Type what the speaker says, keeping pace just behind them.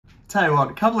Tell you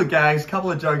what, a couple of gags, a couple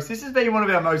of jokes. This has been one of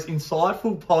our most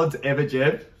insightful pods ever,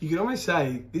 Jeff. You could almost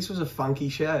say this was a funky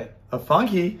show. A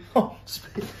funky? Oh,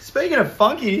 speaking of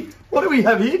funky, what do we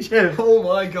have here, Jeff? Oh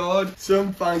my God,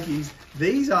 some funkies.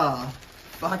 These are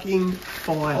fucking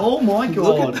fire. Oh my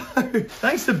God. Look at those.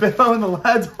 Thanks to Bevo and the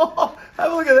lads. Oh,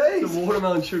 have a look at these. The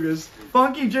watermelon sugars.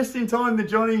 Funky just in time, the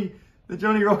Johnny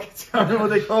Rockets. I don't know what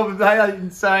they call them. They are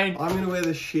insane. I'm going to wear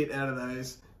the shit out of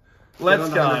those. Let's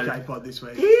Get go. on the 100K pod this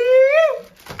week.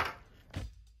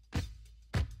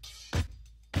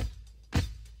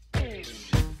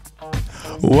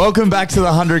 Welcome back to the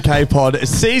 100K pod,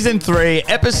 season 3,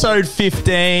 episode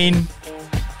 15.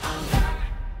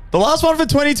 The last one for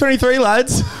 2023,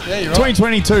 lads. Yeah, you're right.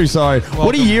 2022, sorry. Welcome.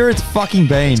 What a year it's fucking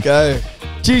been. Go.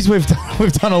 Jeez,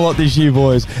 we've done a lot this year,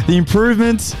 boys. The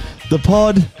improvements, the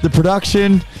pod, the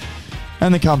production,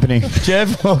 and the company.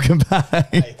 Jeff, welcome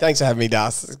back. Hey, thanks for having me,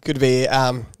 Das. It's good to be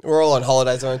here. We're all on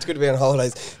holidays, so it's good to be on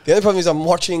holidays. The only problem is I'm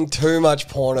watching too much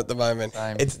porn at the moment.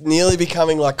 Same. It's nearly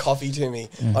becoming like coffee to me.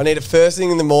 Yeah. I need it first thing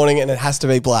in the morning, and it has to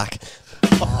be black.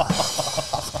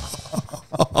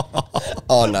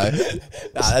 Oh, no.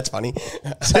 Nah, that's funny.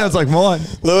 Sounds like mine.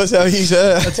 Lewis, how are you,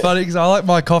 sir? That's funny because I like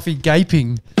my coffee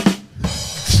gaping.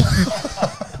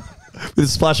 With a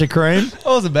splash of cream. I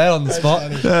wasn't bad on the spot.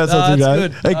 Yeah, that's not too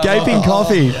bad. good. A gaping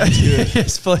coffee.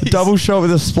 Yes, please. Double shot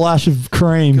with a splash of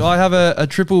cream. I have a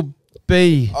triple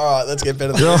B. All right, let's get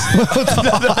better than this.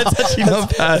 That's actually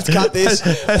not bad. Let's cut this.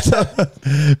 That's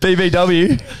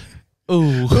BBW.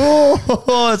 Ooh.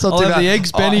 Oh, that's not I'll too have bad. the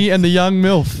eggs Benny and the young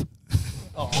MILF.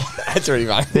 That's really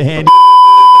fun. The handy.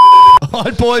 All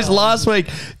right, boys, last week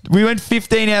we went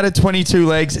 15 out of 22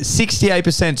 legs,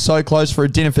 68%, so close for a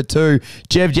dinner for two.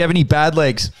 Jev, do you have any bad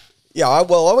legs? Yeah, I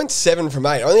went 7 from 8.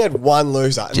 I only had one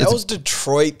loser, and that was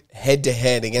Detroit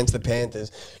head-to-head against the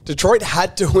Panthers. Detroit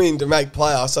had to win to make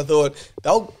playoffs. I thought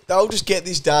they'll just get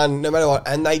this done no matter what,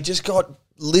 and they just got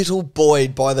little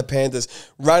buoyed by the Panthers.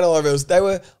 Ran all over us. They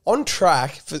were on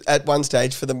track at one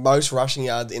stage for the most rushing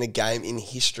yards in a game in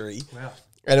history. Wow.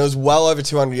 And it was well over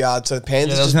 200 yards. So the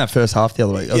Panthers that was in that first half the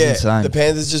other week. That was insane. The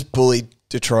Panthers just bullied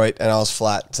Detroit, and I was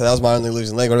flat. So that was my only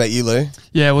losing leg. What about you, Lou?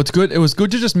 Yeah, well, it's good. It was good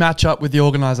to just match up with the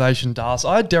organisation, Das.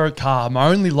 I had Derek Carr, my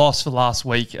only loss for last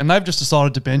week, and they've just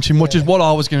decided to bench him, which is what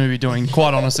I was going to be doing,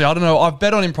 quite honestly. I don't know. I've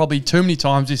bet on him probably too many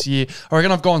times this year. I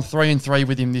reckon I've gone 3-3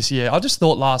 with him this year. I just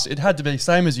thought it had to be,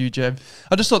 same as you, Jeb.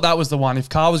 I just thought that was the one. If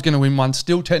Carr was going to win one,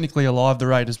 still technically alive, the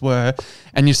Raiders were.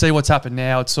 And you see what's happened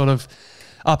now. It's sort of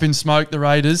up in smoke, the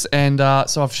Raiders, and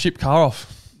so I've shipped Carr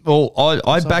off. Well,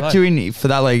 I backed you in for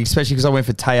that leg, especially because I went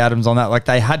for Tay Adams on that. Like,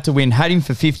 they had to win. Had him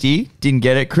for 50, didn't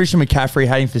get it. Christian McCaffrey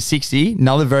had him for 60,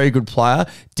 another very good player,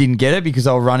 didn't get it because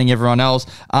they were running everyone else.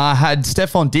 Had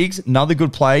Stephon Diggs, another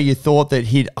good player. You thought that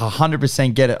he'd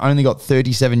 100% get it, only got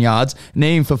 37 yards,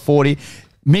 need him for 40.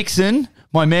 Mixon,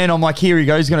 my man, I'm like, here he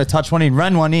goes, he's going to touch one in,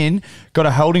 ran one in, got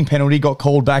a holding penalty, got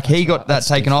called back. He got that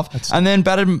taken off, and then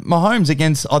battered Mahomes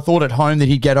against, I thought at home that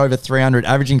he'd get over 300,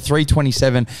 averaging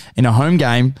 327 in a home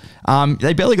game.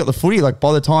 They barely got the footy. Like,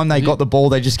 by the time they got the ball,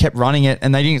 they just kept running it,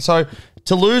 and they didn't. So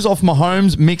to lose off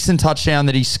Mahomes' Mixon touchdown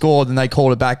that he scored, and they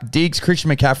called it back, Diggs, Christian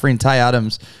McCaffrey, and Tay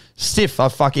Adams, stiff.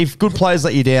 If good players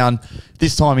let you down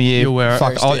this time of year, you'll wear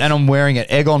it. And I'm wearing it.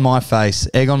 Egg on my face.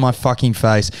 Egg on my fucking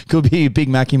face. Could be a Big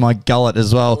Mac in my gullet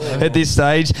as well at this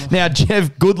stage. Now,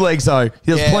 Jeff, good legs though.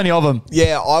 There's plenty of them.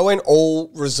 Yeah, I went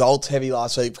all results heavy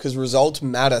last week because results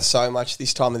matter so much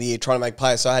this time of the year trying to make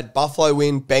players. So I had Buffalo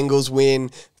win, Bengals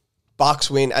win, Bucks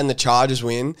win, and the Chargers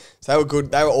win. So they were good.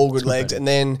 They were all good legs. And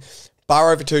then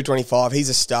Burrow for 225. He's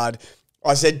a stud.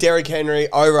 I said Derrick Henry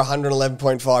over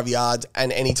 111.5 yards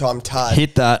and anytime tud.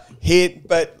 Hit,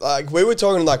 but like we were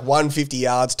talking like 150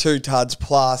 yards, 2 tuds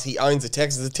plus. He owns the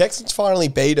Texans. The Texans finally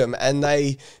beat him, and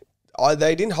they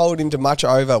didn't hold him to much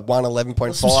over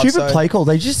 111.5. Stupid play call.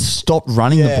 They just stopped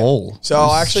running the ball. So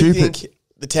I actually think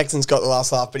the Texans got the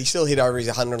last laugh, but he still hit over his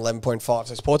 111.5.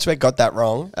 So Sportsbet got that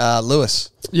wrong.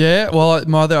 Lewis. Yeah, well,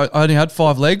 I only had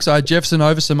 5 legs. I had Jefferson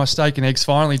over, so my steak and eggs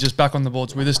finally just back on the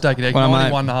boards with a steak and egg.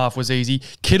 91.5 was easy.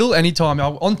 Kittle, anytime.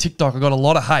 On TikTok, I got a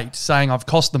lot of hate saying I've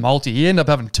cost the multi. He ended up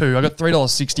having 2. I got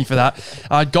 $3.60 for that.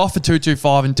 Goff for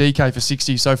 225 and DK for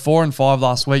 60, so 4 and 5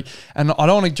 last week. And I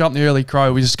don't want to jump the early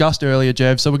crow. We discussed earlier,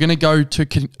 Jev, so we're going to go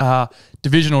to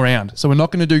divisional round. So we're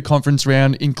not going to do conference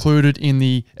round included in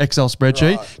the Excel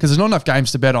spreadsheet because there's not enough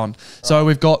games to bet on. So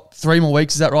we've got 3 more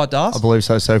weeks. Is that right, Das? I believe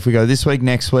so. So if we go this week,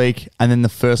 next week, and then the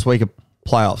first week of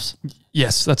playoffs.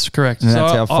 Yes, that's correct. And so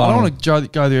that's our I don't want to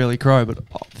go the early crow, but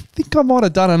think I might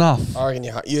have done enough. I reckon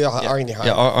you're home. Yeah,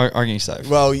 I reckon you're safe.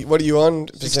 Well, what are you on?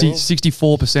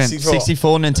 64%.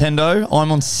 64 Nintendo.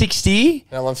 I'm on 60.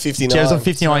 And I'm on 59. Jev's on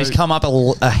 59. He's come up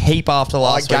a heap after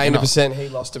last week. I gained a percent. He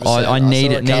lost a percent. I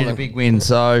needed a big win.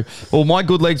 So, well, my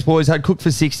good legs boys had Cook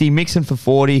for 60, Mixon for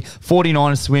 40,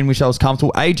 49ers to win, which I was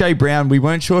comfortable. AJ Brown, we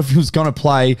weren't sure if he was going to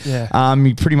play. Yeah.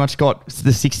 He pretty much got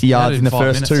the 60 yards in the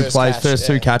first two plays, first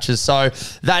two catches. So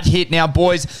that hit. Now,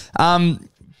 boys,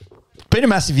 been a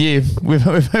massive year. We've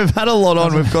had a lot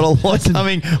on. We've got a lot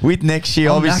coming with next year.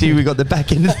 Obviously, we've got the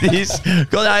back end of this.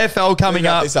 Got the AFL coming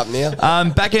up. This up now.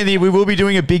 Back end of the year, we will be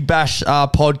doing a Big Bash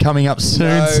pod coming up soon.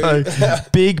 No. So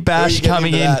Big Bash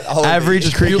coming in.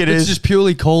 Average cricketers. It's just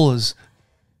purely callers.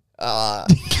 You have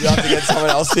to get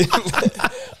someone else in.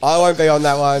 I won't be on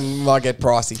that one. Might get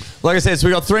pricey. Like I said, so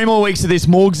we got 3 more weeks of this.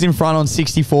 Morg's in front on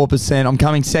 64%. I'm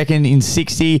coming second in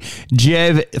 60.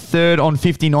 Jev third on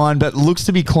 59, but looks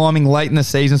to be climbing late in the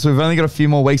season. So we've only got a few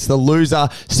more weeks. The loser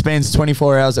spends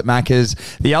 24 hours at Macca's.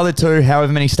 The other two,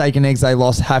 however many steak and eggs they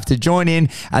lost, have to join in,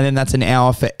 and then that's an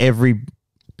hour for every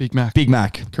Big Mac. Big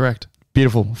Mac. Correct.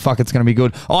 Beautiful. Fuck, it's going to be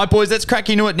good. All right, boys, let's crack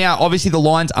into it now. Obviously, the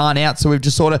lines aren't out, so we've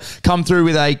just sort of come through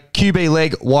with a QB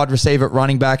leg, wide receiver,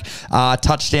 running back,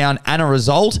 touchdown, and a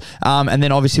result. And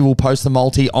then, obviously, we'll post the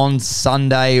multi on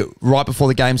Sunday right before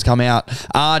the games come out.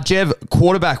 Jev,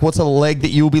 quarterback, what's a leg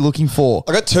that you'll be looking for?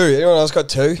 I got 2. Anyone else got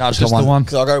 2? No, Just the one.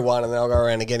 Because I'll go 1 and then I'll go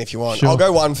around again if you want. Sure. I'll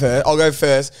go 1 first. I'll go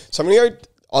first. So I'm going to go...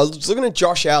 I was looking at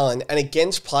Josh Allen and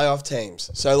against playoff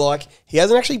teams. So, like, he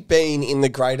hasn't actually been in the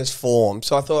greatest form.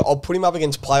 So I thought I'll put him up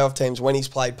against playoff teams when he's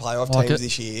played playoff teams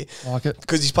this year. Like it.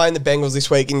 Because he's playing the Bengals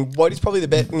this week in what is probably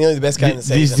nearly the best game of the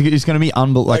season. It's going to be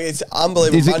unbelievable. Like, it's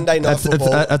unbelievable. Monday Night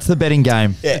Football. That's the betting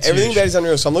game. Yeah, everything about is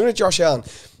unreal. So I'm looking at Josh Allen.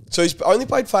 So he's only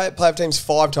played playoff teams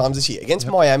 5 times this year. Against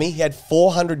Miami, he had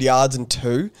 400 yards and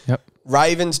 2. Yep.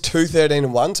 Ravens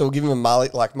 213-1. So we'll give him a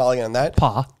mulligan on that.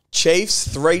 Par. Chiefs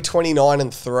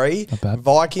 329-3. Not bad.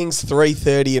 Vikings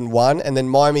 330-1. And then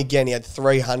Miami again, he had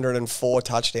 304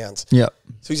 touchdowns. Yep.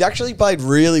 So he's actually played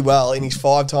really well in his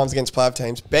 5 times against playoff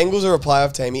teams. Bengals are a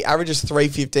playoff team. He averages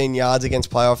 315 yards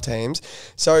against playoff teams.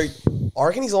 So I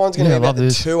reckon his line's going to be about the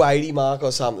 280 mark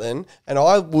or something. And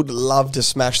I would love to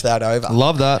smash that over.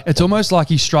 Love that. It's almost like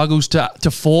he struggles to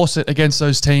force it against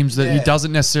those teams that he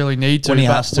doesn't necessarily need to. When he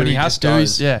has to, when he he has just to,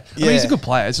 goes. I mean, he's a good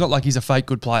player. It's not like he's a fake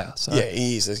good player. So. Yeah,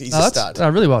 he is. He's a stud.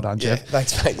 Really well done, Yeah, Jeff.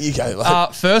 thanks, mate. You go.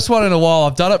 Like. First one in a while.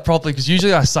 I've done it properly because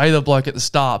usually I say the bloke at the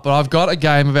start, but I've got a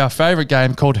game of our favourite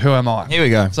game called Who Am I? Here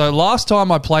we go. So last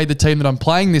time I played the team that I'm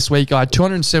playing this week, I had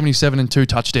 277 and 2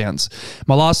 touchdowns.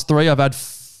 My last 3, I've had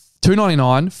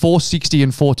 299, 460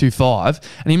 and 425.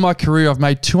 And in my career, I've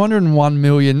made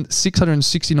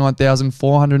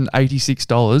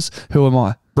 $201,669,486. Who am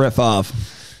I? Brett Favre.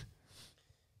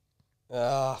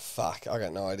 Fuck. I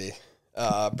got no idea.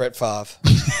 Brett Favre.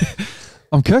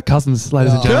 I'm Kirk Cousins,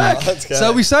 ladies and gentlemen. Let's go.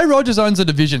 So we say Rodgers owns a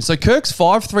division. So Kirk's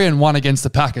 5-3-1 against the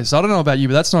Packers. So I don't know about you,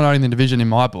 but that's not owning the division in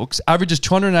my books. Averages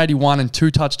 281 and 2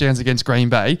 touchdowns against Green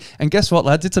Bay. And guess what,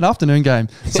 lads? It's an afternoon game.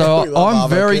 So I'm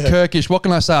very Kirkish. What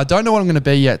can I say? I don't know what I'm going to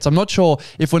be yet. So I'm not sure.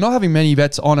 If we're not having many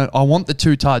bets on it, I want the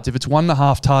 2 tuds. If it's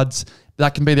 1.5 tuds,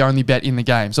 that can be the only bet in the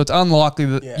game. So it's unlikely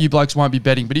that you blokes won't be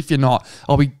betting. But if you're not,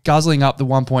 I'll be guzzling up the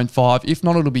 1.5. If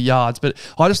not, it'll be yards. But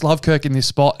I just love Kirk in this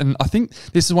spot. And I think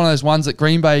this is one of those ones that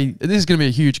Green Bay, this is going to be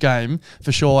a huge game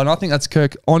for sure. And I think that's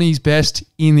Kirk on his best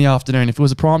in the afternoon. If it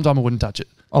was a prime time, I wouldn't touch it.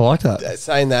 I like that.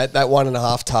 Saying that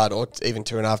 1.5 tud or even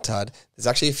 2.5 tud, there's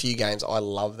actually a few games I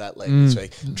love that leg this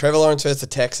week. Trevor Lawrence versus the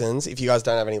Texans. If you guys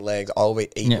don't have any legs, I'll be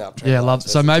eating up Trevor Lawrence.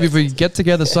 So maybe if we get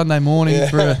together Sunday morning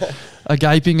for a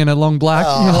gaping and a long black,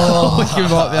 we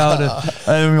might be able to.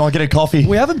 And we might get a coffee.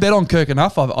 We haven't bet on Kirk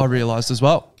enough, I realised as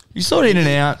well. You saw it in and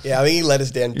out. Yeah, I think he let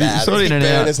us down bad. You saw it in and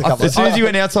out. As soon as you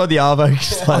went outside the Arvo.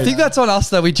 I think that's on us,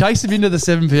 though. We chased him into the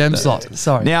 7 p.m. slot.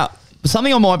 Sorry. Now,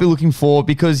 something I might be looking for,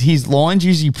 because his line's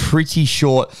usually pretty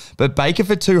short, but Baker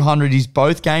for 200, he's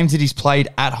both games that he's played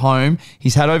at home.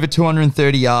 He's had over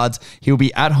 230 yards. He'll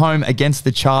be at home against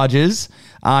the Chargers.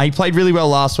 He played really well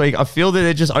last week. I feel that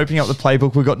they're just opening up the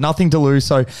playbook. We've got nothing to lose.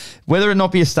 So whether it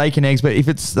not be a steak and eggs, but if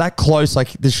it's that close,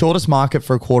 like the shortest market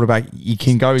for a quarterback you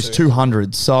can go is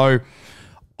 200. So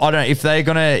I don't know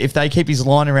if they keep his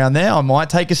line around there, I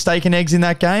might take a steak and eggs in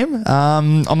that game.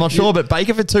 I'm not sure, but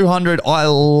Baker for 200, I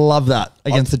love that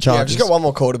against the Chargers. Yeah, I've just got one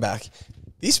more quarterback.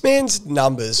 This man's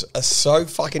numbers are so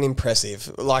fucking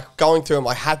impressive. Like going through them,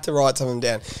 I had to write some of them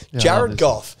down. Yeah, Jared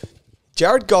Goff.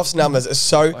 Jared Goff's numbers are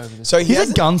so he's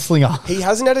a gunslinger. He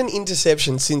hasn't had an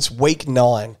interception since week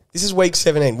 9. This is week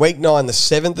 17. Week 9, the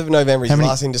 7th of November, his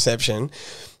last interception.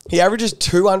 He averages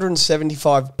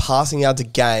 275 passing yards a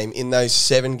game in those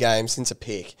 7 games since a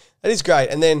pick. That is great.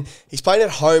 And then he's playing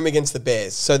at home against the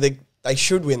Bears, so they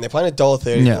should win. They're playing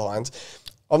 $1.30 Yeah. Lions.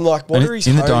 I'm like, what are his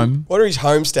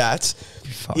home stats?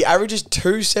 He averages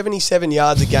 277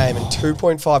 yards a game and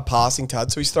 2.5 passing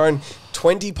touchdowns. So he's thrown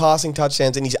 20 passing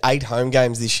touchdowns in his 8 home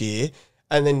games this year,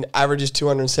 and then averages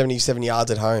 277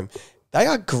 yards at home. They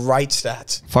are great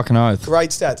stats. Fucking oath.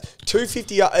 Great stats.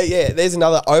 250. There's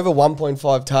another over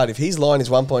 1.5 tud. If his line is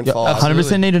 1.5,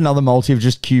 100% need another multi of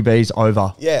just QBs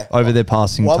over. Yeah. Over their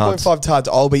passing 1.5 tuds,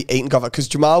 I'll be eating Goff because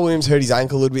Jamal Williams hurt his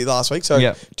ankle a little bit last week, so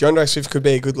DeAndre Swift could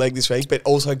be a good leg this week, but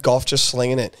also Goff just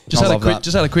slinging it. Just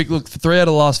had a quick look. 3 out of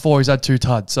the last 4, he's had 2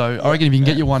 tuds. So I reckon if you can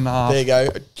get your 1.5. There you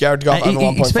go. Jared Goff under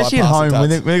 1.5. Especially at home when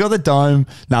they got the dome.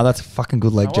 No, that's a fucking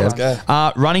good leg, Jared.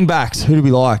 Running backs, who do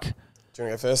we like? Do you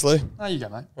want to go first, Lou? No, you go,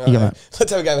 mate. You go, mate.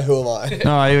 Let's have a game of who am I?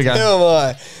 All right, here we go. Who am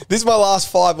I? This is my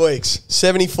last 5 weeks.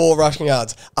 74 rushing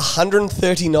yards,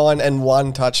 139 and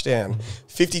 1 touchdown,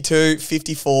 52,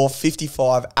 54,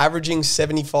 55, averaging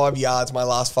 75 yards my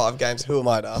last 5 games. Who am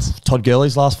I, Das? Todd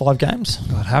Gurley's last 5 games.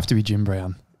 I'd have to be Jim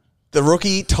Brown. The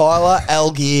rookie Tyler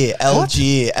Algier,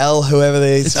 whoever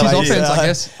these. It's his offense, I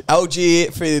guess. Algier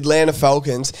for the Atlanta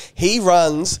Falcons. He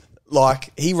runs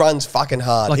fucking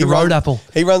hard. Like a road apple.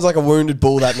 He runs like a wounded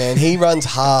bull, that man. He runs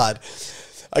hard.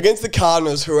 Against the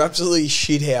Cardinals, who are absolutely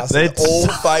shithouse in all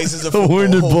phases of the football.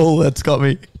 wounded bull, that's got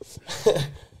me.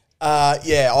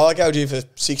 I like Algier for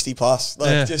 60 plus.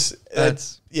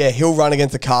 He'll run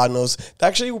against the Cardinals. They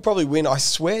actually will probably win. I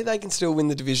swear they can still win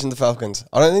the division, the Falcons.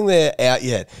 I don't think they're out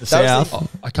yet.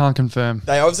 I can't confirm.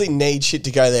 They obviously need shit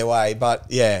to go their way, but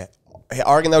yeah.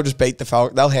 I reckon they'll just beat the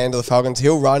Falcons. They'll handle the Falcons.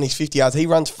 He'll run. He's 50 yards. He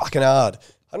runs fucking hard.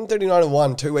 139 and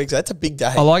 1, 2 weeks. That's a big day.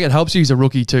 I like it. Helps you. He's a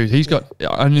rookie too. He's got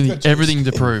everything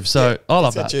to prove. So I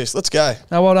love that. Juice. Let's go.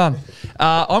 No, well done.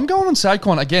 I'm going on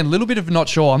Saquon again. A little bit of not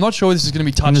sure. I'm not sure this is going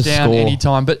to be touchdown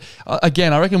anytime. But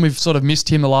again, I reckon we've sort of missed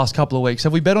him the last couple of weeks.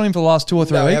 Have we bet on him for the last 2 or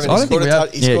 3 weeks? I don't think we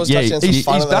have. He scores touchdowns. He's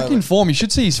back in form. You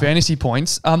should see his fantasy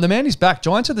points. The man is back.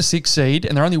 Giants are the 6th seed,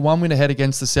 and they're only 1 win ahead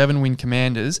against the 7-win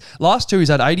Commanders. Last 2, he's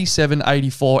had 87,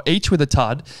 84, each with a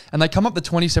tud, and they come up the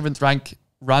 27th rank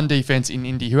run defense in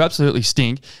Indy, who absolutely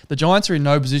stink. The Giants are in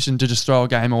no position to just throw a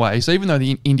game away. So even though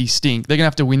the Indy stink, they're going to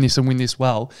have to win this and win this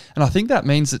well. And I think that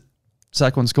means that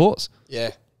Saquon scores.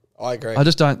 Yeah, I agree. I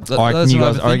just don't. I reckon you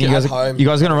guys are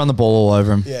going to run the ball all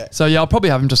over him. Yeah. So yeah, I'll probably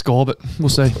have him to score, but we'll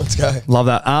see. Let's go. Love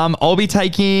that. I'll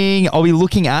be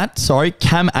looking at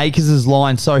Cam Akers'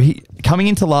 line. So he coming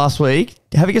into last week.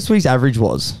 Have a guess what his average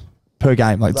was per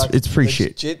game? It's pretty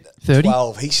shit. 30?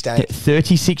 12. He stank.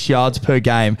 36 yards per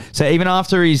game. So even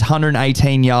after his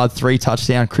 118-yard,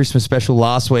 3-touchdown Christmas special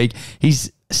last week,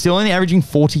 he's still only averaging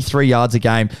 43 yards a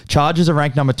game. Chargers are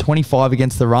ranked number 25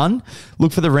 against the run.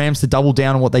 Look for the Rams to double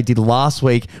down on what they did last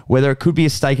week, whether it could be a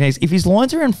stake and eggs. If his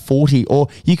line's around 40, or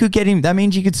you could get him, that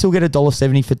means you could still get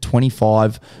 $1.70 for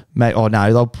 25. Oh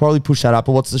no, they'll probably push that up,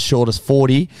 but what's the shortest?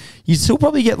 40. You'd still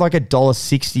probably get like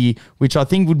 $1.60, which I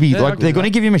think would be they're going to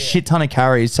give him a shit ton of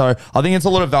carries. So I think it's a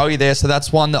lot of value there. So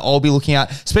that's one that I'll be looking at,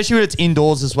 especially when it's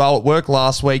indoors as well. It worked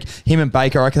last week. Him and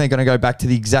Baker, I reckon they're going to go back to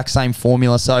the exact same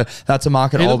formula. So that's a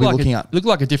market I'll be looking at. Looked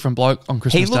like a different bloke on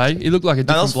Christmas Day. He looked like a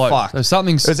different bloke. Fucked. So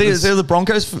something's... The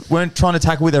Broncos weren't trying to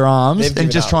tackle with their arms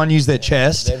and just try and use their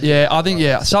chest. I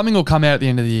think something will come out at the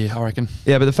end of the year, I reckon.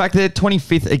 Yeah, but the fact that they're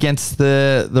 25th against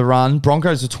the run,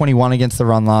 Broncos were 21 against the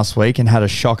run last week and had a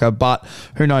shocker. But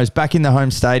who knows? Back in the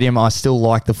home stadium, I still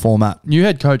like the format. New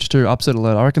head coach too, upset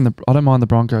alert. I reckon I don't mind the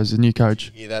Broncos, the new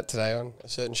coach. You hear that today on a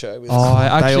certain show? I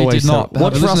actually did not.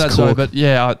 Watch Russ Cook. But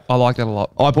yeah, I like that a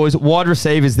lot. All right, boys, wide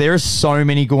receivers, there are so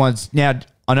many good ones. Now,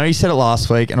 I know you said it last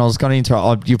week, and I was going to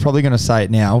interrupt. You're probably going to say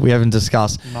it now. We haven't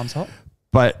discussed. Mum's hot.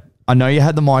 But I know you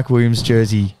had the Mike Williams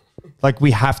jersey.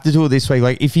 We have to do it this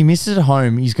week. If he misses at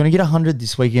home, he's going to get 100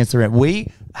 this week against the Rams.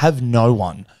 We have no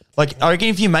one. I reckon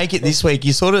if you make it this week,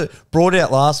 you sort of brought it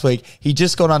out last week. He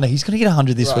just got under. He's going to get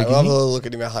 100 this week. I'll have a look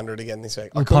at him 100 again this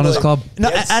week. Punters Club. No,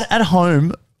 at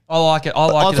home. I like it. I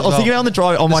was thinking on the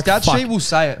drive. I'm like, stat sheet will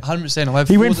say it 100%. I'll have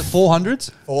he went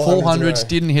 400s. 400s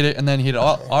didn't hit it and then hit it.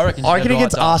 I reckon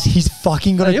against us, he's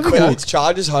fucking got to cook. It's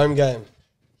Chargers home game.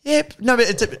 Yep. No, but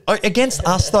it's against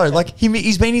us though.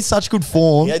 He's been in such good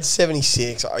form. He had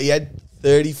 76. He had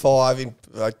 35 in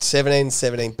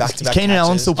 17 back-to-back. Keenan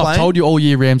Allen still playing? I've told you all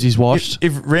year Ramsey's washed.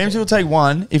 If Ramsey will take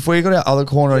one, if we got our other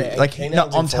corner,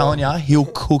 I'm telling you,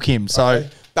 he'll cook him. So. Okay.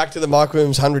 Back to the Mike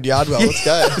Williams 100-yard well. Let's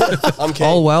go. I'm keen.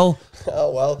 Oh,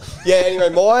 well. Yeah, anyway,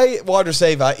 my wide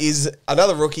receiver is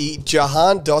another rookie,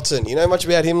 Jahan Dotson. You know much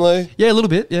about him, Lou? Yeah, a little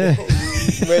bit, yeah.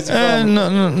 Where's he from?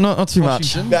 Not too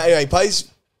much. No, anyway, he plays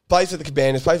Plays for the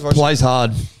Cabanas. Plays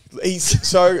hard.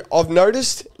 So I've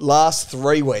noticed last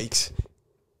 3 weeks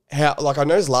I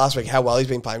noticed last week how well he's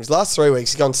been playing. His last 3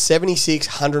 weeks, he's gone 76,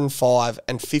 105,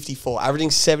 and 54,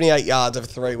 averaging 78 yards over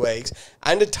 3 weeks,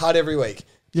 and a tud every week.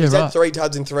 Yeah, he's right. had 3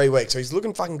 tuds in 3 weeks, so he's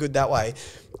looking fucking good that way.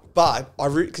 But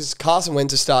because Carson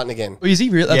Wentz is starting again. Is he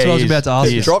real? That's what I was about to ask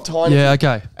He you. dropped Heineken. Yeah,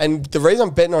 okay. And the reason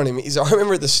I'm betting on him is I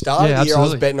remember at the start of the year I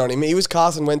was betting on him. He was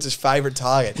Carson Wentz's favourite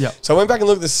target. Yeah. So I went back and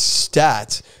looked at the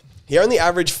stats. He only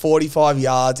averaged 45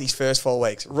 yards his first 4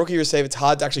 weeks. Rookie receiver, it's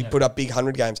hard to actually put up big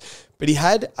 100 games. But he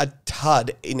had a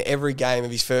tud in every game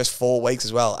of his first 4 weeks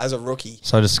as well as a rookie.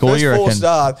 So to score, first you reckon? 4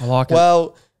 start, I like it.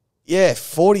 well, yeah,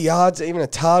 40 yards, even a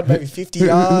tud, maybe 50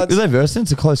 yards. Who they versing?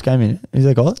 It's a close game, isn't it? Is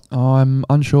that got? I'm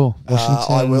unsure.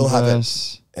 I will have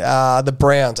it. The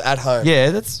Browns at home.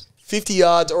 Yeah, that's 50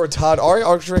 yards or a tud. I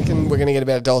reckon we're going to get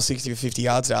about $1.60 for 50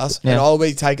 yards to us. Yeah. And I'll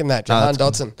be taking that. Jahan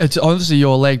that's Dotson. It's honestly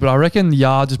your leg, but I reckon the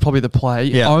yards is probably the play.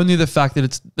 Yeah. Only the fact that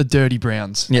it's the dirty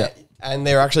Browns. yeah. And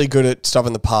they're actually good at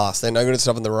stopping the pass. They're no good at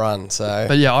stopping the run. So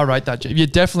But yeah, I rate that. Yeah,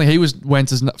 definitely. He was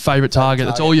Wentz's favourite target.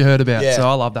 That's all you heard about. Yeah. So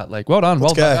I love that leg. Well done.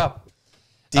 Let's well go. done up.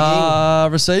 dig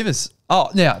in. Receivers. Oh,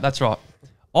 yeah, that's right.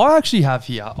 I actually have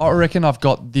here, I reckon I've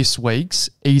got this week's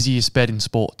easiest bet in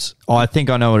sports. Oh, I think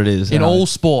I know what it is. In all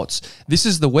sports. This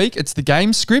is the week. It's the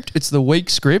game script. It's the week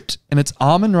script. And it's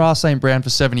Amon-Ra St. Brown for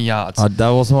 70 yards. That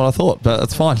wasn't what I thought, but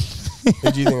that's fine.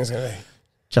 Who do you think it's going to be?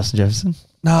 Justin Jefferson.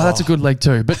 No, that's a good leg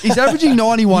too. But he's averaging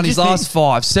 91 his last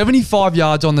 5, 75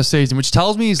 yards on the season, which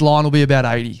tells me his line will be about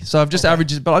 80. So I've just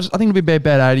averaged it, but I think it'll be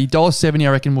about 80. $1.70 I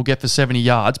reckon we'll get for 70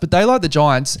 yards. But they, like the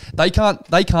Giants, they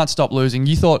can't stop losing.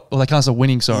 You thought, well, they can't stop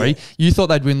winning, sorry. Yeah. You thought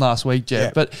they'd win last week, Jeff.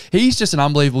 Yeah. But he's just an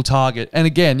unbelievable target. And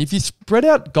again, if you spread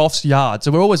out Goff's yards,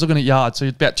 so we're always looking at yards, so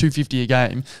it's about 250 a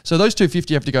game. So those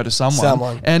 250 have to go to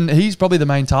someone. And he's probably the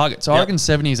main target. So I reckon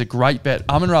 70 is a great bet.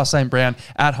 Amon-Ra St. Brown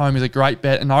at home is a great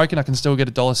bet. And I reckon I can still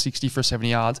get $1.60 for 70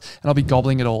 yards, and I'll be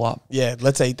gobbling it all up. Yeah,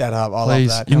 let's eat that up. I Please.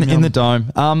 love that. In the dome.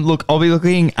 Look, I'll be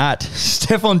looking at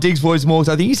Stephon Diggs, boys, Morgs.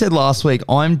 I think he said last week,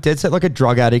 I'm dead set like a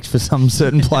drug addict for some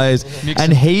certain players,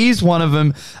 and he's one of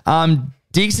them.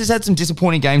 Diggs has had some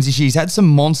disappointing games this year. He's had some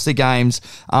monster games,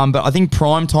 but I think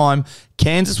prime time,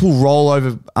 Kansas will roll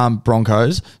over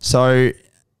Broncos. So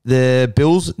the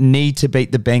Bills need to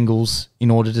beat the Bengals in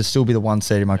order to still be the 1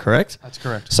 seed. Am I correct? That's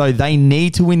correct. So they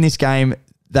need to win this game.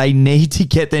 They need to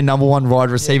get their number one wide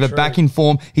receiver back in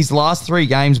form. His last 3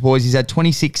 games, boys, he's had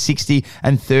 26, 60,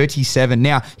 and 37.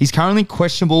 Now, he's currently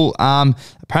questionable.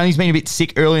 Apparently, he's been a bit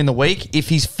sick early in the week. If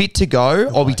he's fit to go,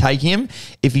 I'll be taking him.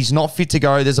 If he's not fit to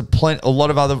go, there's a lot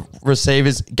of other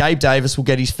receivers. Gabe Davis will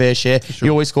get his fair share. He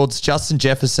always scored. Justin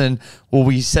Jefferson, well,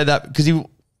 we said that because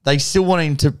they still want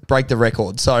him to break the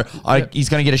record. So he's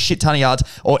going to get a shit ton of yards,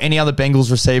 or any other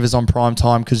Bengals receivers on prime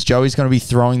time, because Joey's going to be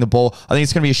throwing the ball. I think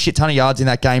it's going to be a shit ton of yards in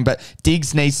that game, but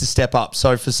Diggs needs to step up.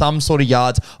 So for some sort of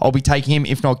yards, I'll be taking him.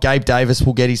 If not, Gabe Davis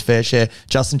will get his fair share.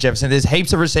 Justin Jefferson. There's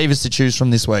heaps of receivers to choose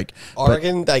from this week. I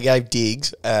reckon they gave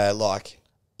Diggs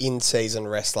in-season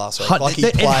rest last week. Like he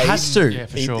played. It has to. Yeah,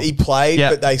 for sure. He played, Yeah.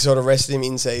 but they sort of rested him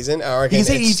in season. I reckon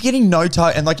He's getting no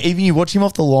time, and even you watch him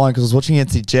off the line, because I was watching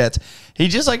against the Jets, he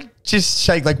just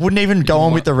shake, wouldn't even go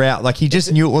on with the route. He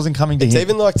just knew it wasn't coming to him. It's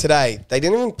even like today. They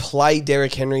didn't even play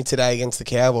Derrick Henry today against the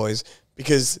Cowboys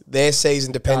because their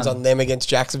season depends on them against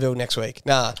Jacksonville next week.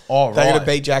 They're going to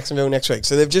beat Jacksonville next week.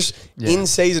 So they've just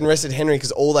in-season rested Henry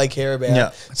because all they care about.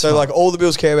 Yeah. So all the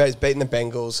Bills care about is beating the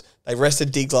Bengals. They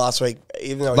rested Diggs last week,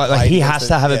 even though he has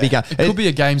to have a big game. It could be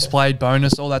a games played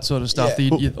bonus, all that sort of stuff.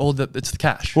 Yeah. It's the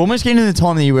cash. We're almost getting to the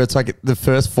time of the year where it's the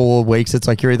first 4 weeks, it's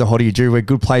you're either hot or you do, where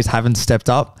good players haven't stepped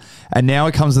up. And now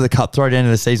it comes to the cutthroat end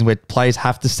of the season where players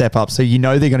have to step up. So they're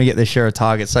going to get their share of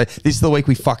targets. So this is the week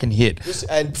we fucking hit.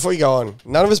 And before you go on,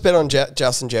 none of us bet on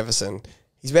Justin Jefferson.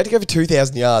 He's about to go for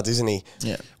 2,000 yards, isn't he?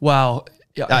 Yeah. Wow.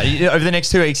 Yeah. Over the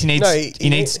next 2 weeks, he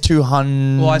needs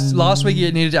 200. Well, last week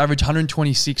he needed to average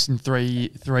 126 and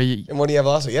three. And what do you have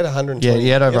last week? He had 120. Yeah, he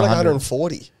had over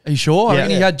 140. Are you sure? Yeah. I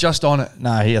think he had just on it.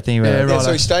 No, I think he went. Yeah, right.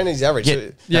 So he's staying at his average. Yeah.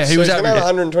 So He was he's going to have average.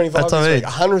 125 That's what I this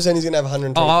mean. week. 100% he's going to have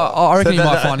 125. I reckon he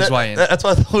might find his way in. That's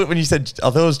what I thought when you said.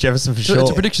 I thought it was Jefferson for sure.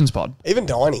 It's a predictions pod. Even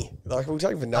 90. We'll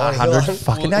take for 90. 100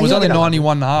 fucking. It was only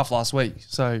 91.5 last week.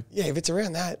 So Yeah, if it's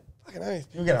around that, fucking oath.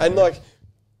 And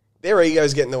their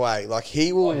egos get in the way.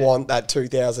 He will want that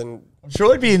 2,000. I'm sure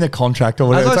it'd be in the contract or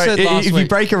whatever. As I said last if week, you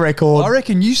break a record, I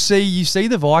reckon you see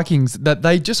the Vikings that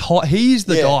they just he's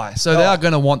the guy, so they are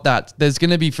going to want that. There's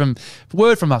going to be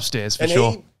word from upstairs for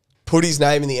sure. He put his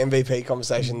name in the MVP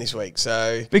conversation this week.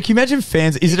 So, but can you imagine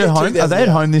fans? Is it You at get home? Are 2,000 they at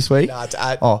home this week? Nah, it's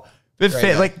at But Green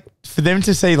Bay. for them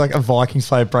to see like a Vikings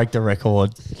player break the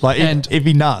record, like it'd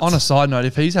be nuts. On a side note,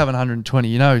 if he's having 120,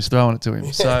 you know who's throwing it to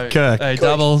him. So Kirk. hey,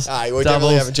 doubles. We'll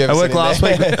doubles. have a Jefferson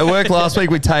It worked last week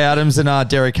with Tay Adams and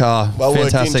Derek Carr. Well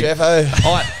Fantastic. worked in, Jeffo.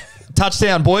 All right,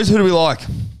 touchdown, boys. Who do we like?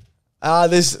 I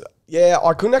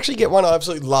couldn't actually get one I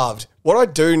absolutely loved. What I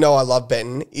do know I love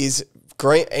betting is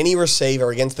any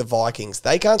receiver against the Vikings.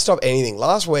 They can't stop anything.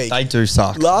 Last week, They do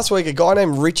suck. a guy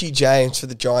named Richie James for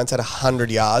the Giants had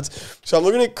 100 yards. So I'm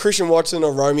looking at Christian Watson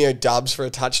or Romeo Doubs for a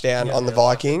touchdown on the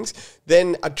Vikings.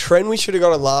 Then a trend we should have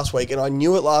got on last week, and I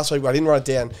knew it last week, but I didn't write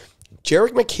it down.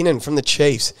 Jerick McKinnon from the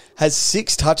Chiefs has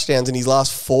 6 touchdowns in his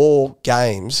last 4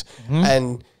 games,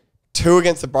 and 2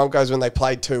 against the Broncos when they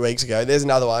played 2 weeks ago. There's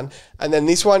another one. And then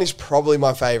this one is probably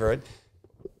my favourite.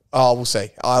 Oh, we'll see.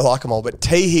 I like them all. But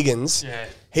T. Higgins,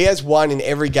 he has 1 in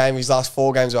every game of his last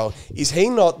 4 games. Well, is he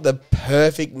not the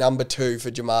perfect number 2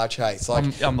 for Jamar Chase? Like,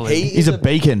 Unbelievable. He's a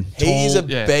beacon. He is a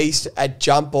Yeah. beast at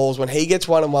jump balls. When he gets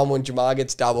 1-on-1, when Jamar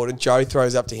gets doubled and Joe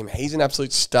throws up to him, he's an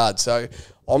absolute stud. So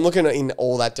I'm looking in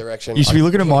all that direction. You should be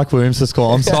looking at Mike Williams to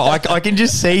score. I'm sorry, I can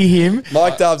just see him.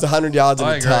 Mike Dobbs, 100 yards and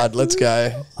I a agree. tud. Let's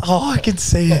go. Oh, I can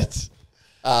see it.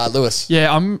 Lewis.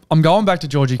 Yeah, I'm going back to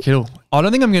Georgie Kittle. I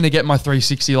don't think I'm going to get my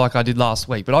 360 like I did last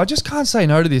week, but I just can't say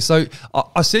no to this. So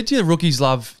I said to you, rookies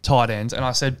love tight ends, and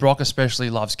I said Brock especially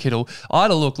loves Kittle. I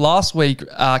had a look. Last week,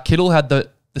 Kittle had the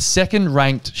second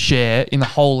ranked share in the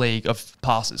whole league of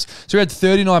passes. So he had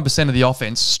 39% of the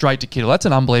offense straight to Kittle. That's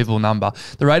an unbelievable number.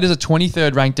 The Raiders are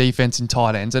 23rd ranked defense in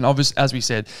tight ends. And obviously, as we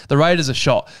said, the Raiders are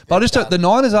shot. But the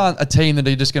Niners aren't a team that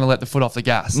are just going to let the foot off the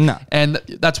gas. No. And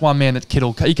that's one man that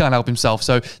Kittle, he can't help himself.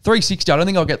 So 360, I don't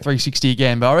think I'll get 360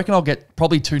 again, but I reckon I'll get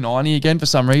probably 290 again for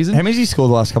some reason. How many has he scored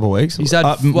the last couple of weeks? He's had,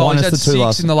 minus he's had the 2 6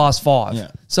 last. in the last 5. Yeah.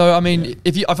 So, I mean,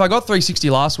 if I got 360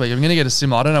 last week, I'm going to get a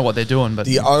similar. I don't know what they're doing, but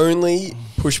The only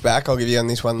pushback I'll give you on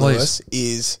this one, Please. Lewis,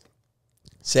 is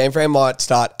San Fran might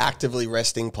start actively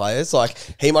resting players. Like,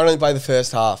 he might only play the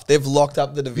first half. They've locked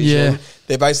up the division. Yeah.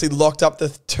 They're basically locked up the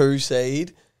 2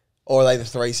 seed. Or are they the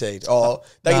 3 seed? Or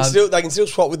they can still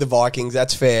swap with the Vikings.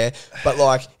 That's fair. But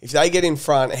like, if they get in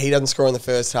front, and he doesn't score in the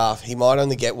first half. He might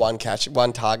only get 1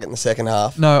 target in the second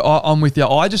half. no, I'm with you.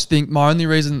 I just think my only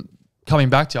reason coming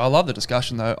back to you, I love the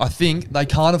discussion though. I think they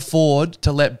can't afford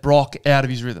to let Brock out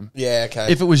of his rhythm. Yeah,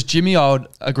 okay. If it was Jimmy, I would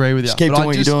agree with you. Just keep But doing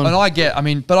what you're doing. And I get,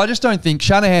 but I just don't think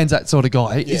Shanahan's that sort of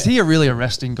guy. Is he a really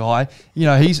arresting guy? You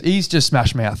know, he's just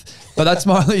smash mouth. But that's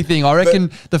my only thing. I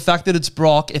reckon the fact that it's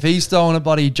Brock, if he's throwing a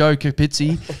buddy Joe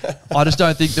Capizzi, I just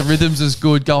don't think the rhythm's as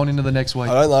good going into the next week.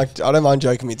 I don't mind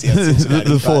joking with you.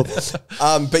 The fourth.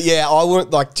 But yeah, I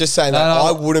wouldn't just saying that. No.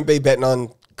 I wouldn't be betting on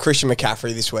Christian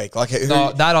McCaffrey this week. Like,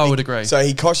 No, that I would agree. So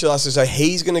he cost you last week. So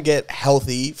he's going to get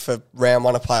healthy for round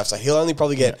 1 of playoffs. So he'll only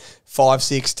probably get 5,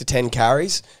 6 to 10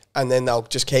 carries, and then they'll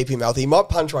just keep him healthy. He might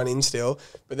punch one in still,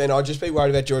 but then I'd just be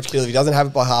worried about George Kittle. If he doesn't have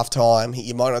it by half time,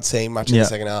 you might not see him much in the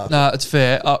second half. No, it's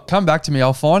fair. Come back to me.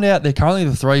 I'll find out. They're currently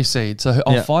the 3 seed, so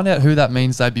I'll find out who that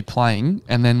means they'd be playing,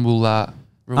 and then we'll.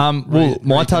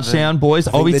 My touchdown, boys.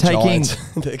 I'll be taking.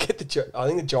 I think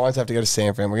the Giants have to go to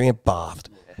San Fran. We're going to get bathed.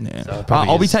 Yeah.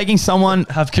 I'll be taking someone.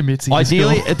 Have Committee.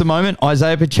 Ideally, at the moment,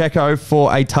 Isaiah Pacheco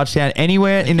for a touchdown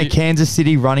anywhere in the Kansas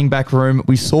City running back room.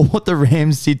 We saw what the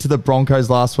Rams did to the Broncos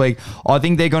last week. I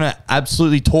think they're going to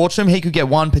absolutely torch him. He could get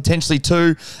 1, potentially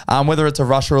 2, whether it's a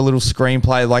rush or a little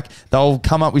screenplay. Like, they'll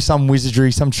come up with some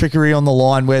wizardry, some trickery on the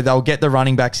line where they'll get the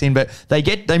running backs in. But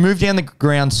they move down the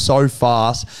ground so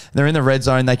fast. They're in the red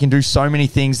zone. They can do so many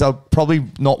things. They'll probably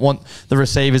not want the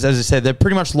receivers. As I said, they're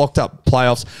pretty much locked up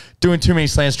playoffs, doing too many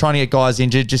slants, trying to get guys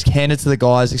injured. Just hand it to the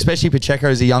guys, especially Pacheco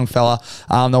is a young fella.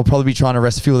 They'll probably be trying to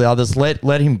rest a few of the others.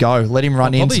 Let him go. Let him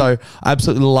run in. So I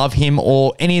absolutely love him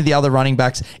or any of the other running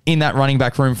backs in that running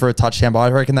back room for a touchdown. But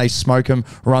I reckon they smoke him,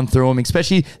 run through him.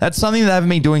 Especially, that's something they haven't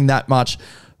been doing that much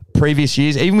previous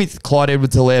years, even with Clyde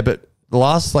Edwards-Helaire. But the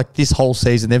last, this whole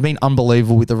season, they've been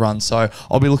unbelievable with the run. So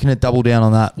I'll be looking to double down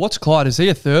on that. What's Clyde? Is he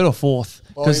a 3rd or 4th?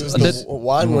 Well, he was the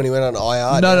 1 when he went on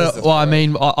IR. No.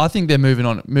 Well, I think they're moving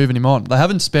him on. They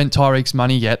haven't spent Tyreek's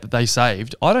money yet that they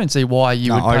saved. I don't see why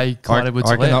you would pay Clyde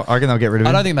Edwards-Helaire. I reckon they'll get rid of him.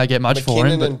 I don't think they get much for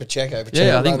him. McKinnon and Pacheco.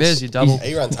 Yeah, I think there's your double.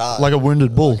 He runs hard. Like a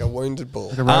wounded bull. Like a wounded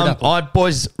bull. Road apple. All right,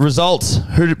 boys, results.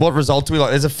 What results do we like?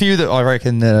 There's a few that I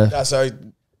reckon So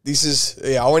this is,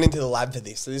 I went into the lab for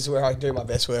this. So this is where I do my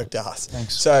best work, Das.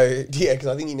 Thanks. So, because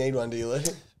I think you need one, do you, Lou?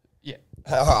 Yeah.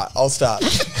 All right, I'll start.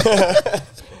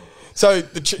 So,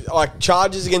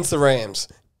 Chargers against the Rams.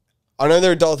 I know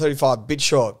they're $1.35, a bit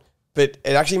short, but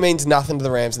it actually means nothing to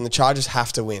the Rams, and the Chargers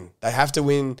have to win. They have to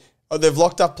win. Oh, they've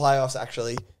locked up playoffs,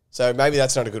 actually. So maybe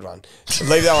that's not a good one.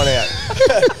 Leave that one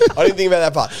out. I didn't think about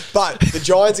that part. But the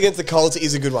Giants against the Colts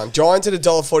is a good one. Giants at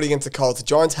 $1.40 against the Colts. The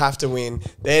Giants have to win.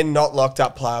 They're not locked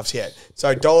up playoffs yet.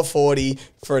 So $1.40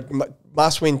 for a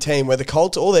must-win team where the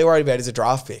Colts, all they're worried about is a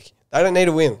draft pick. They don't need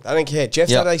to win. They don't care. Jeff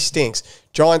Saturday stinks.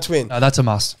 Giants win. No, that's a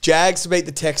must. Jags to beat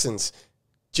the Texans.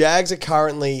 Jags are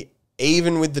currently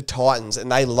even with the Titans,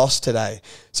 and they lost today.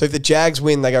 So if the Jags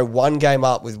win, they go one game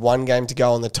up with one game to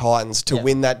go on the Titans to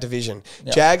win that division.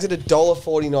 Jags at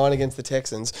 $1.49 against the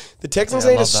Texans. The Texans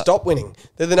need to stop winning.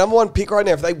 They're the number one pick right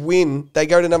now. If they win, they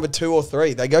go to number 2 or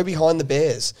 3. They go behind the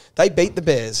Bears. They beat the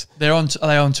Bears. Are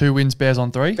they on 2 wins, Bears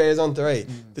on 3? Bears on 3.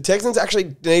 The Texans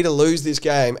actually need to lose this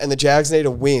game, and the Jags need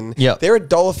to win. Yep. They're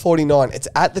 $1.49. It's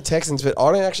at the Texans, but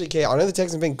I don't actually care. I know the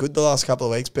Texans have been good the last couple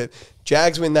of weeks, but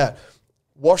Jags win that.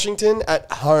 Washington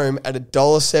at home at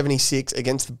 $1.76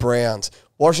 against the Browns.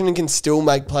 Washington can still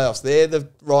make playoffs. They're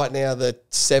right now the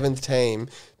 7th team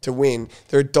to win.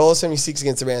 They're $1.76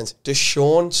 against the Browns.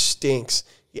 Deshaun stinks.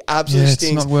 He absolutely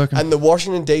stinks. Not working. And the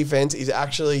Washington defense is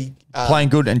actually playing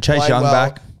good, and Chase Young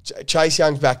back. Chase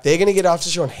Young's back. They're going to get after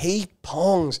Deshaun. He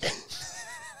pongs.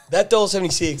 That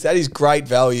 $1.76, that is great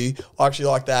value. I actually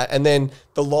like that. And then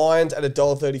the Lions at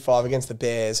 $1.35 against the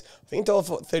Bears. I think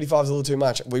 $1.35 is a little too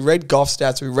much. We read Goff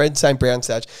stats. We read St. Brown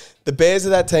stats. The Bears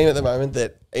are that team at the moment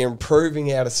that are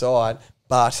improving out of sight,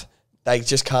 but they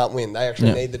just can't win. They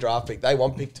actually need the draft pick. They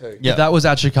want pick 2. If that was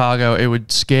at Chicago, it would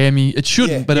scare me. It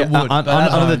shouldn't, but it would.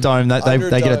 Under the dome,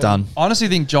 they get it done. I honestly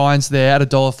think Giants there at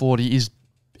 $1.40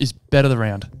 is better the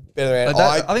round.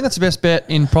 I think that's the best bet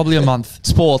in probably a month.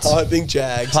 Sports. I think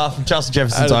Jags. Half of Justin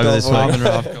Jefferson's over this week.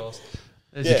 Of course.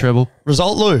 There's your treble.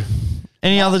 Result, Lou.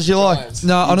 Any others you like? Giants.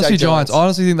 No, honestly, Giants. I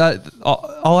honestly think that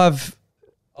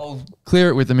I'll clear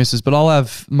it with the missus, but I'll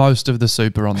have most of the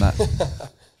super on that.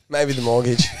 Maybe the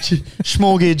mortgage.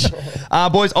 Schmortgage.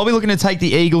 Boys, I'll be looking to take the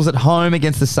Eagles at home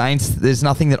against the Saints. There's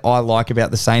nothing that I like about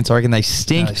the Saints. I reckon they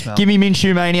stink. Give me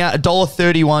Minshew Mania.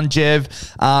 $1.31 Jev.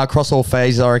 Across all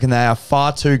phases, I reckon they are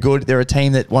far too good. They're a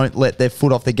team that won't let their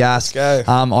foot off the gas. Let's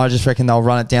go. I just reckon they'll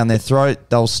run it down their throat.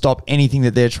 They'll stop anything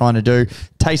that they're trying to do.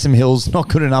 Taysom Hill's not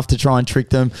good enough to try and trick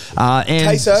them.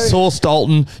 And Sauce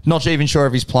Dalton, not even sure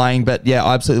if he's playing, but yeah,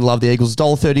 I absolutely love the Eagles.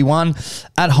 $1.31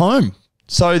 at home.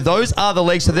 So those are the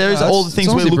legs. So there's all the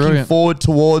things we're looking forward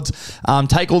towards.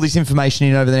 Take all this information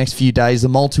in over the next few days. The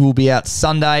multi will be out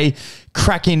Sunday.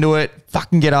 Crack into it.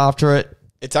 Fucking get after it.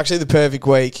 It's actually the perfect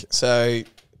week. So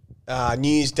New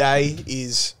Year's Day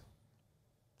is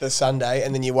the Sunday,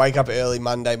 and then you wake up early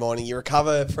Monday morning. You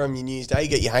recover from your New Year's Day. You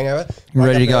get your hangover.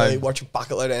 Ready to go. Early, watch a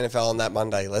bucket load of NFL on that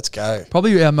Monday. Let's go.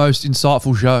 Probably our most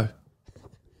insightful show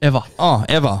ever. Oh,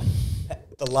 ever.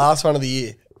 The last one of the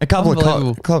year. A couple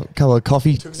of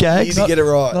coffee gags. Easy to get it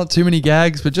right. Not too many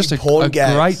gags, but just a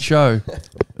great show.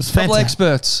 It's couple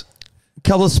experts.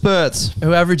 Couple of spurts.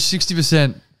 Who average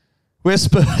 60%. We're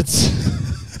spurts.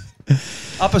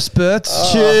 Upper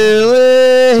spurts.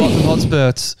 Chili. Tottenham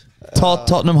Hotspurs.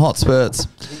 Tottenham Hotspurs.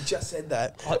 You just said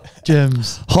that.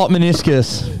 Gems. Hot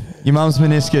meniscus. Your mum's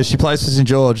meniscus. She plays for St.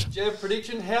 George. Jeff,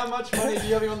 prediction, how much money are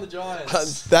you having on the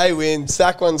Giants? They win.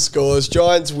 Sack one scores.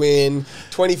 Giants win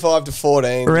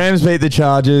 25-14. Rams beat the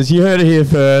Chargers. You heard it here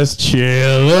first.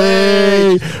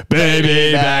 Chili.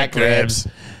 Baby back ribs.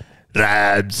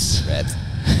 Rabs.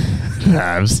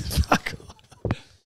 Rabs.